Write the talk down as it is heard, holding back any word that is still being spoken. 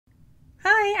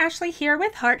Hi, Ashley here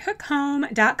with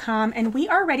HeartHookHome.com, and we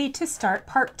are ready to start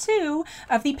part 2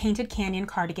 of the Painted Canyon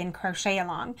Cardigan Crochet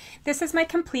Along. This is my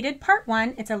completed part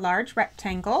 1. It's a large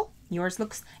rectangle. Yours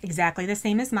looks exactly the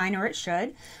same as mine, or it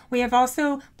should. We have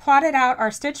also plotted out our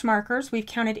stitch markers. We've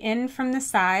counted in from the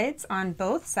sides on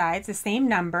both sides, the same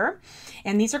number.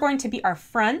 And these are going to be our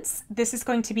fronts. This is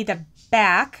going to be the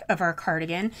back of our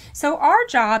cardigan. So our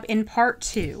job in part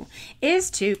 2 is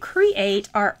to create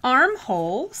our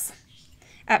armholes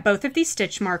at both of these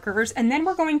stitch markers, and then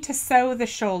we're going to sew the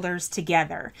shoulders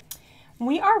together.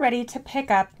 We are ready to pick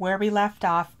up where we left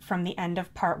off from the end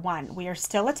of part 1. We are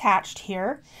still attached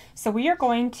here, so we are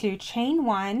going to chain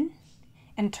 1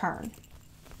 and turn.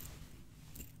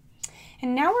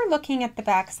 And now we're looking at the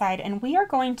back side, and we are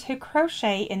going to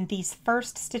crochet in these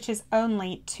first stitches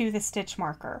only to the stitch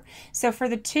marker. So for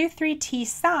the 2-3T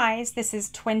size, this is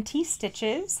 20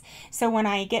 stitches. So when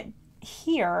I get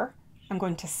here, I'm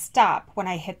going to stop when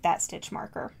I hit that stitch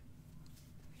marker.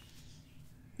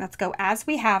 Let's go as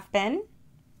we have been.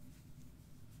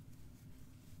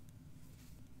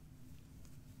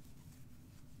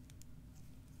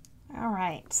 All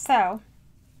right, so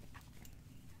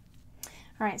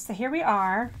here we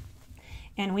are,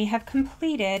 and we have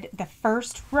completed the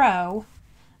first row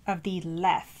of the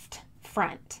left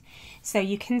front. So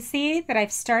you can see that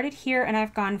I've started here and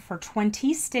I've gone for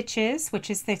 20 stitches,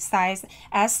 which is the size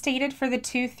as stated for the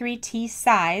 2-3T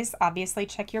size. Obviously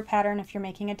check your pattern if you're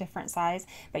making a different size,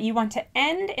 but you want to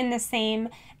end in the same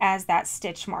as that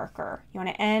stitch marker. You want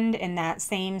to end in that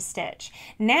same stitch.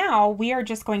 Now we are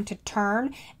just going to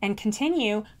turn and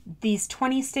continue these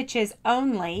 20 stitches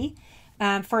only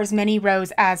for as many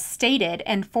rows as stated.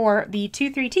 And for the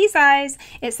 2-3T size,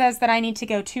 it says that I need to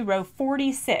go to row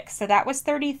 46. So that was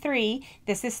 33,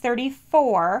 this is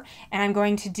 34, and I'm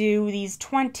going to do these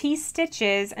 20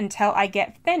 stitches until I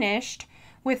get finished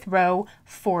with row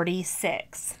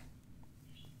 46.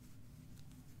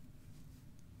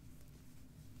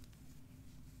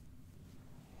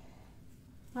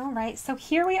 All right, so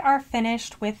here we are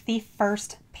finished with the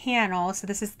first panel. So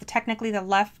this is technically the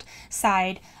left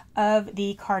side of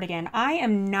the cardigan. I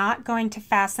am not going to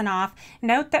fasten off.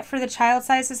 Note that for the child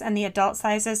sizes and the adult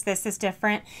sizes, this is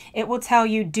different. It will tell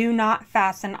you do not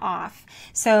fasten off.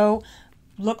 So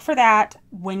look for that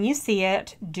when you see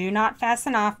it. Do not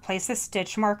fasten off. Place a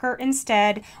stitch marker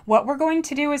instead. What we're going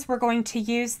to do is we're going to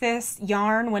use this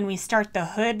yarn when we start the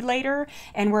hood later,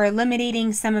 and we're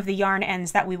eliminating some of the yarn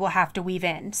ends that we will have to weave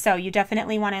in. So you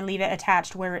definitely want to leave it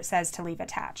attached where it says to leave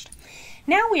attached.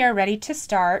 Now we are ready to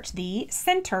start the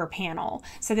center panel.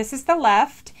 So this is the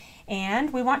left,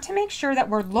 and we want to make sure that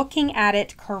we're looking at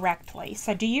it correctly.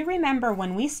 So do you remember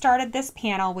when we started this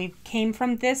panel, we came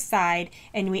from this side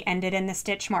and we ended in the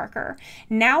stitch marker.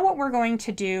 Now what we're going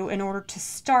to do in order to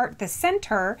start the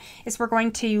center is we're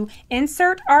going to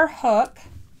insert our hook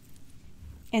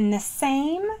in the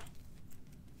same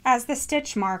as the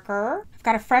stitch marker. I've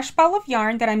got a fresh ball of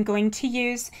yarn that I'm going to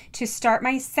use to start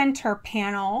my center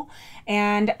panel,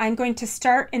 and I'm going to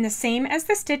start in the same as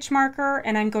the stitch marker,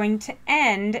 and I'm going to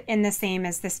end in the same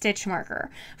as the stitch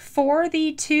marker. For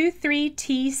the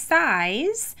 2-3T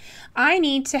size, I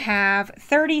need to have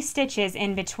 30 stitches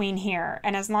in between here,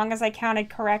 and as long as I counted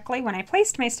correctly when I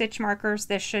placed my stitch markers,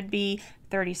 this should be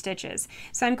 30 stitches.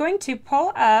 So I'm going to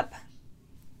pull up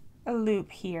a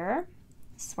loop here.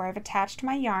 This is where I've attached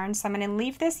my yarn, so I'm going to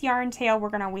leave this yarn tail. We're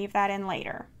going to weave that in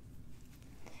later.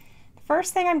 The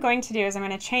first thing I'm going to do is I'm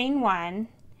going to chain 1, and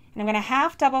I'm going to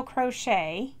half double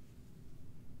crochet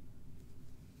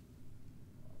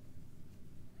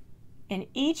in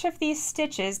each of these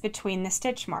stitches between the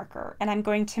stitch marker, and I'm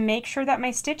going to make sure that my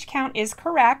stitch count is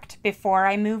correct before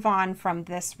I move on from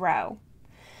this row.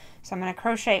 So I'm going to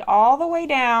crochet all the way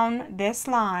down this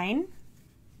line.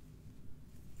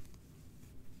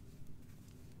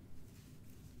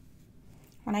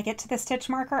 When I get to the stitch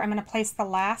marker, I'm going to place the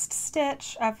last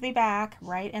stitch of the back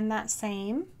right in that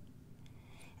same.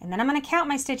 And then I'm going to count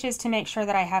my stitches to make sure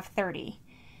that I have 30.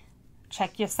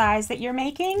 Check your size that you're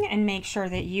making and make sure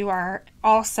that you are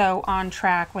also on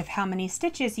track with how many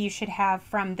stitches you should have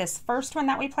from this first one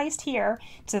that we placed here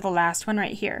to the last one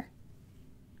right here.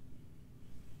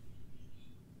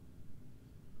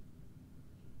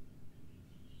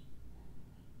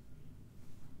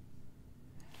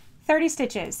 30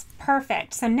 stitches.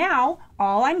 Perfect. So now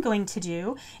all I'm going to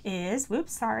do is,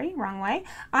 whoops, sorry, wrong way.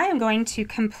 I am going to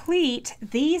complete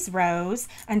these rows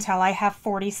until I have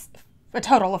a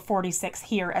total of 46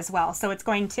 here as well. So it's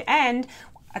going to end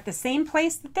at the same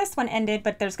place that this one ended,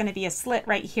 but there's going to be a slit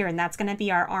right here, and that's going to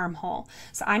be our armhole.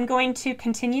 So I'm going to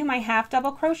continue my half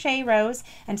double crochet rows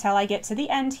until I get to the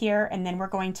end here, and then we're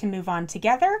going to move on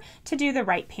together to do the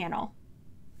right panel.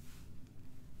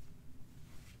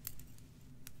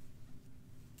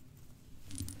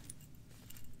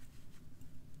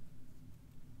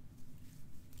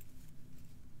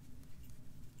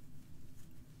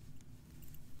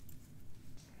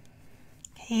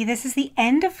 Okay, this is the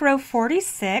end of row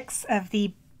 46 of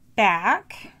the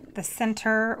back, the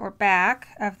center or back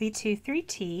of the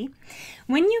 2-3-T.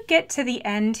 When you get to the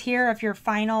end here of your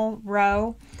final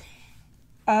row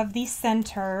of the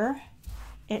center,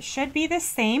 it should be the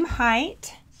same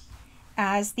height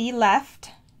as the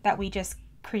left that we just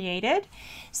created.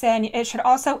 So it should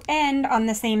also end on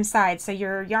the same side. So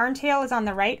your yarn tail is on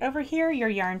the right over here, your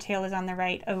yarn tail is on the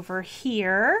right over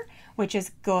here, which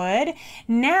is good.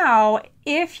 Now,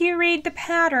 if you read the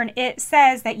pattern, it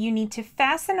says that you need to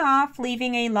fasten off,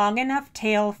 leaving a long enough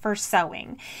tail for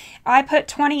sewing. I put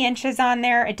 20 inches on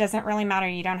there. It doesn't really matter.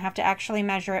 You don't have to actually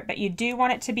measure it, but you do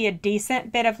want it to be a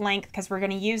decent bit of length because we're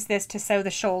going to use this to sew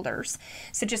the shoulders.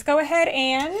 So just go ahead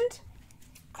and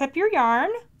clip your yarn,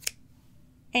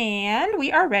 and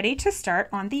we are ready to start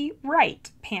on the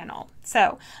right panel.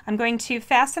 So I'm going to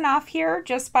fasten off here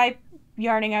just by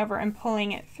yarning over and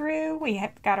pulling it through. We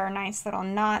have got our nice little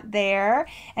knot there,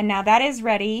 and now that is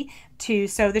ready to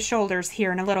sew the shoulders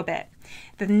here in a little bit.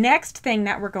 The next thing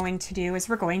that we're going to do is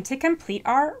we're going to complete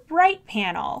our right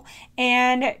panel.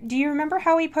 And do you remember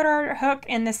how we put our hook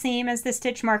in the seam as the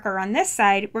stitch marker on this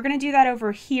side? We're going to do that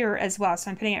over here as well.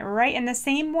 So I'm putting it right in the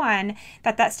same one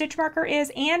that that stitch marker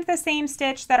is, and the same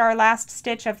stitch that our last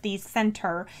stitch of the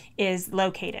center is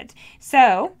located.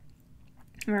 So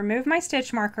remove my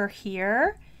stitch marker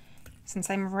here since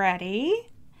I'm ready.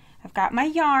 I've got my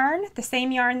yarn, the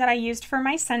same yarn that I used for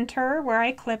my center where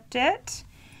I clipped it,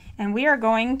 and we are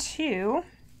going to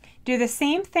do the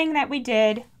same thing that we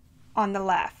did on the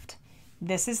left.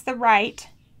 This is the right,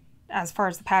 as far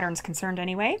as the pattern is concerned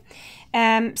anyway.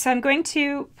 So I'm going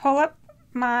to pull up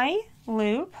my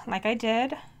loop like I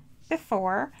did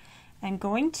before. I'm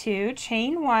going to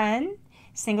chain 1,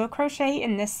 single crochet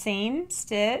in this same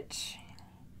stitch,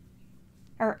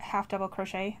 or half double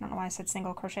crochet. I don't know why I said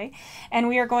single crochet. And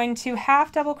we are going to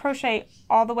half double crochet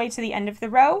all the way to the end of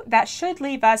the row. That should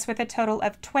leave us with a total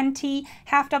of 20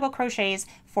 half double crochets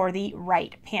for the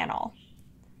right panel.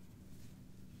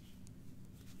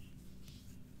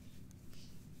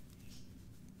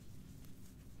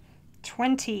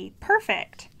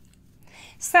 Perfect.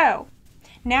 So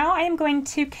now I am going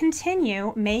to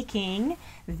continue making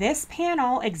this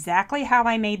panel exactly how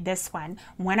I made this one.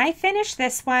 When I finish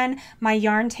this one, my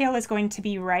yarn tail is going to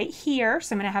be right here.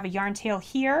 So I'm going to have a yarn tail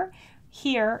here,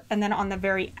 here, and then on the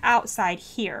very outside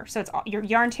here. So it's your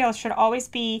yarn tail should always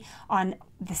be on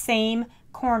the same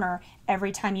corner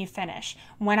every time you finish.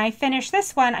 When I finish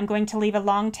this one, I'm going to leave a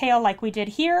long tail like we did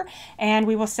here, and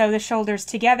we will sew the shoulders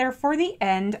together for the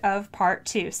end of part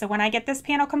 2. So when I get this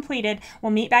panel completed,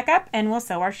 we'll meet back up and we'll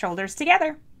sew our shoulders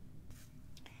together.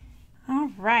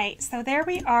 All right, so there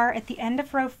we are at the end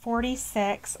of row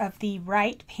 46 of the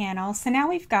right panel. So now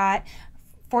we've got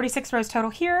 46 rows total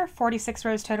here, 46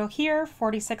 rows total here,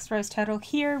 46 rows total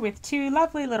here with 2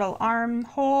 lovely little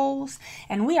armholes,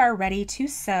 and we are ready to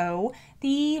sew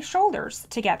the shoulders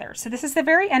together. So this is the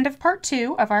very end of part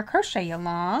 2 of our crochet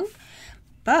along.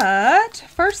 But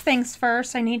first things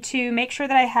first, I need to make sure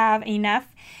that I have enough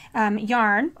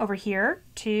yarn over here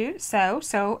to sew.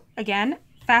 So again,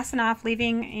 fasten off,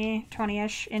 leaving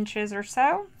 20-ish inches or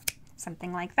so,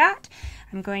 something like that.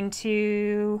 I'm going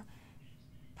to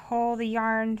pull the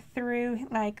yarn through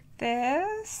like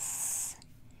this,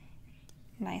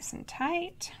 nice and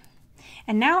tight.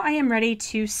 And now I am ready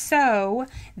to sew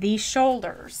the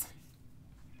shoulders.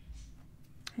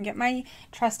 Get my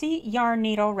trusty yarn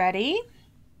needle ready.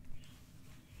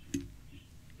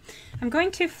 I'm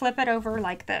going to flip it over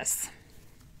like this,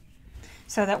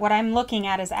 so that what I'm looking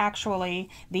at is actually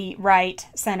the right,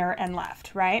 center, and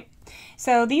left, right?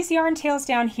 So these yarn tails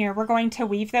down here, we're going to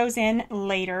weave those in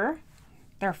later.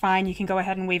 They're fine. You can go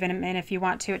ahead and weave them in if you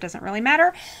want to. It doesn't really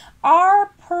matter.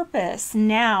 Our purpose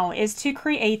now is to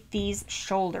create these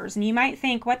shoulders. And you might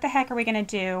think, what the heck are we going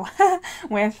to do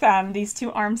with these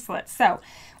 2 arm slits? So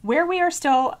where we are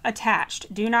still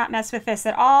attached, do not mess with this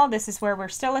at all. This is where we're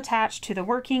still attached to the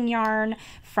working yarn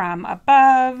from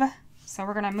above. So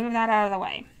we're going to move that out of the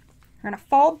way. We're going to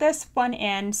fold this one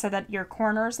in so that your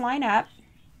corners line up.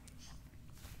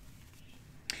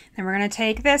 Then we're going to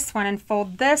take this one and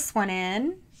fold this one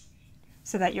in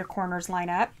so that your corners line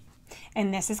up.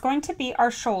 And this is going to be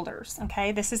our shoulders,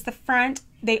 okay? This is the front.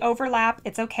 They overlap.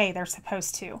 It's okay. They're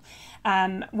supposed to.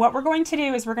 What we're going to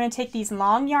do is we're going to take these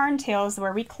long yarn tails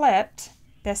where we clipped,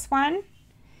 this one,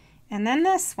 and then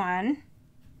this one.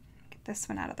 Get this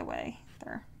one out of the way.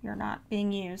 There, you're not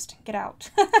being used. Get out.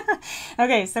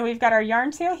 Okay, so we've got our yarn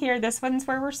tail here. This one's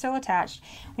where we're still attached.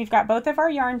 We've got both of our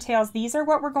yarn tails. These are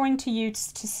what we're going to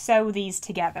use to sew these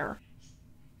together.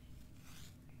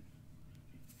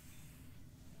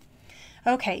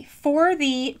 Okay, for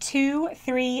the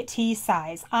 2-3T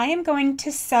size, I am going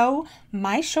to sew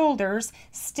my shoulders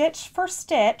stitch for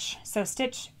stitch, so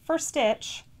stitch for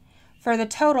stitch, for the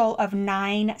total of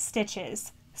 9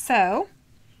 stitches. So,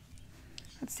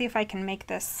 let's see if I can make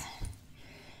this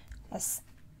as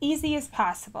easy as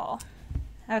possible.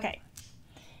 Okay,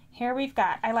 here we've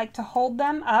got, I like to hold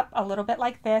them up a little bit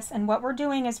like this, and what we're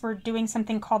doing is we're doing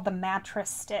something called the mattress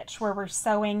stitch, where we're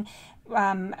sewing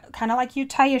kind of like you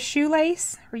tie a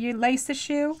shoelace or you lace a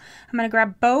shoe. I'm going to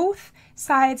grab both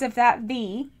sides of that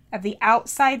V, of the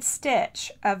outside stitch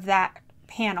of that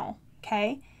panel,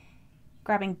 okay?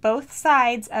 Grabbing both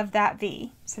sides of that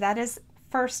V. So that is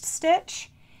first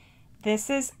stitch. This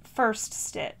is first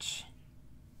stitch.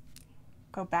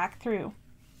 Go back through.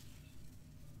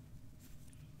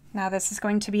 Now this is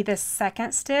going to be the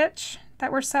second stitch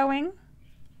that we're sewing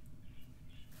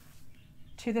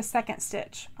to the second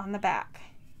stitch on the back.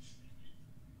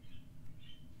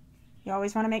 You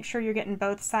always want to make sure you're getting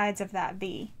both sides of that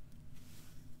V.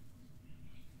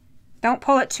 Don't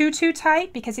pull it too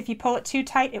tight, because if you pull it too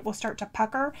tight, it will start to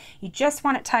pucker. You just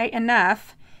want it tight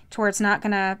enough to where it's not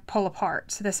going to pull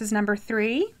apart. So this is number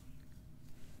 3.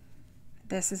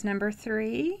 This is number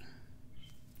 3.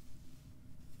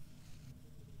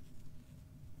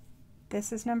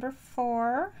 This is number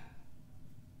 4.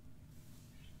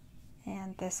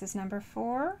 And this is number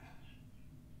 4.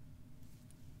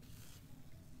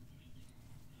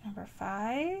 Number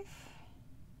 5.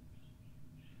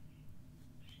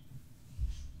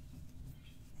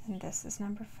 And this is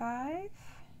number 5.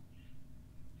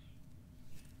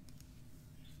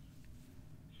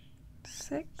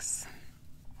 6.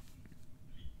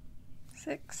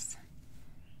 6.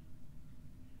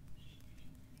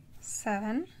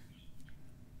 7.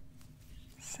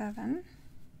 7.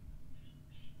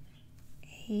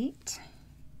 8.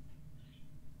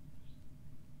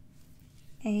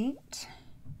 8.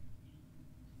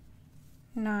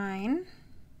 9.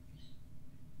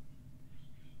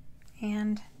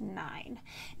 And 9.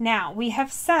 Now we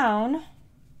have sewn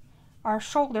our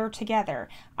shoulder together.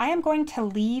 I am going to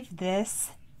leave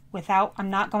this I'm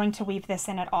not going to weave this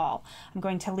in at all. I'm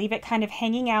going to leave it kind of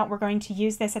hanging out. We're going to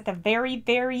use this at the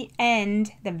very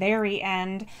end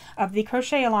of the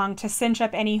crochet along to cinch up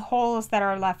any holes that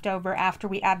are left over after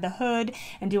we add the hood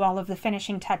and do all of the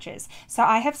finishing touches. So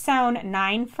I have sewn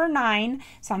 9 for 9,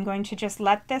 so I'm going to just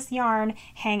let this yarn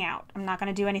hang out. I'm not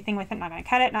going to do anything with it, not going to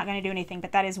cut it, not going to do anything,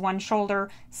 but that is one shoulder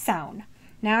sewn.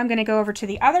 Now I'm going to go over to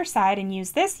the other side and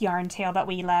use this yarn tail that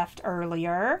we left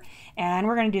earlier, and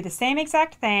we're going to do the same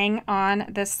exact thing on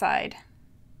this side.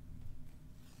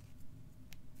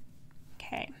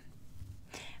 Okay,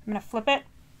 I'm going to flip it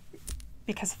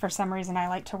because for some reason I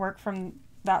like to work from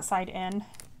that side in.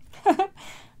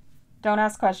 Don't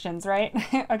ask questions, right?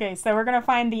 Okay, so we're going to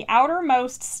find the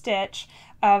outermost stitch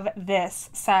of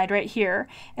this side right here,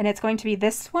 and it's going to be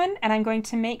this one, and I'm going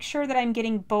to make sure that I'm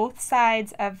getting both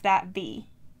sides of that V.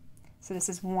 So this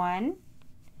is 1,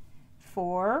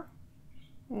 4,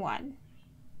 1.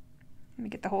 Let me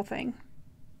get the whole thing.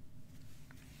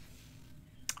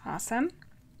 Awesome.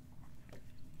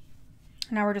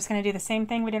 Now we're just going to do the same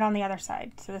thing we did on the other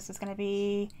side. So this is going to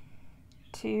be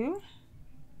 2,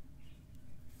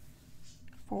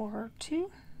 4,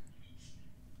 2,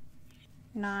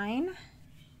 9,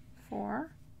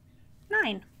 4,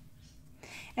 9.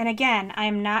 And again,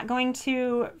 I'm not going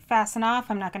to fasten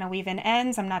off, I'm not going to weave in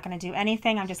ends, I'm not going to do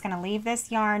anything, I'm just going to leave this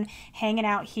yarn hanging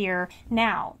out here.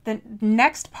 Now, the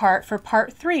next part, for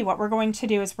part 3, what we're going to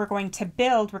do is we're going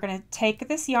to take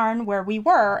this yarn where we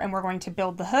were and we're going to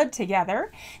build the hood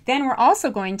together. Then we're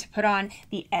also going to put on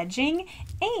the edging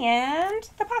and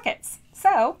the pockets.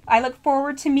 So I look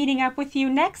forward to meeting up with you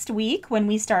next week when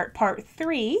we start part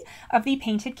 3 of the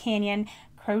Painted Canyon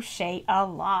crochet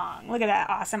along. Look at that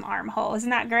awesome armhole. Isn't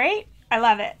that great? I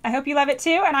love it. I hope you love it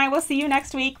too, and I will see you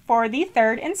next week for the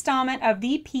 3rd installment of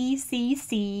the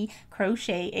PCC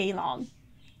crochet along.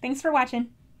 Thanks for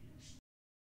watching.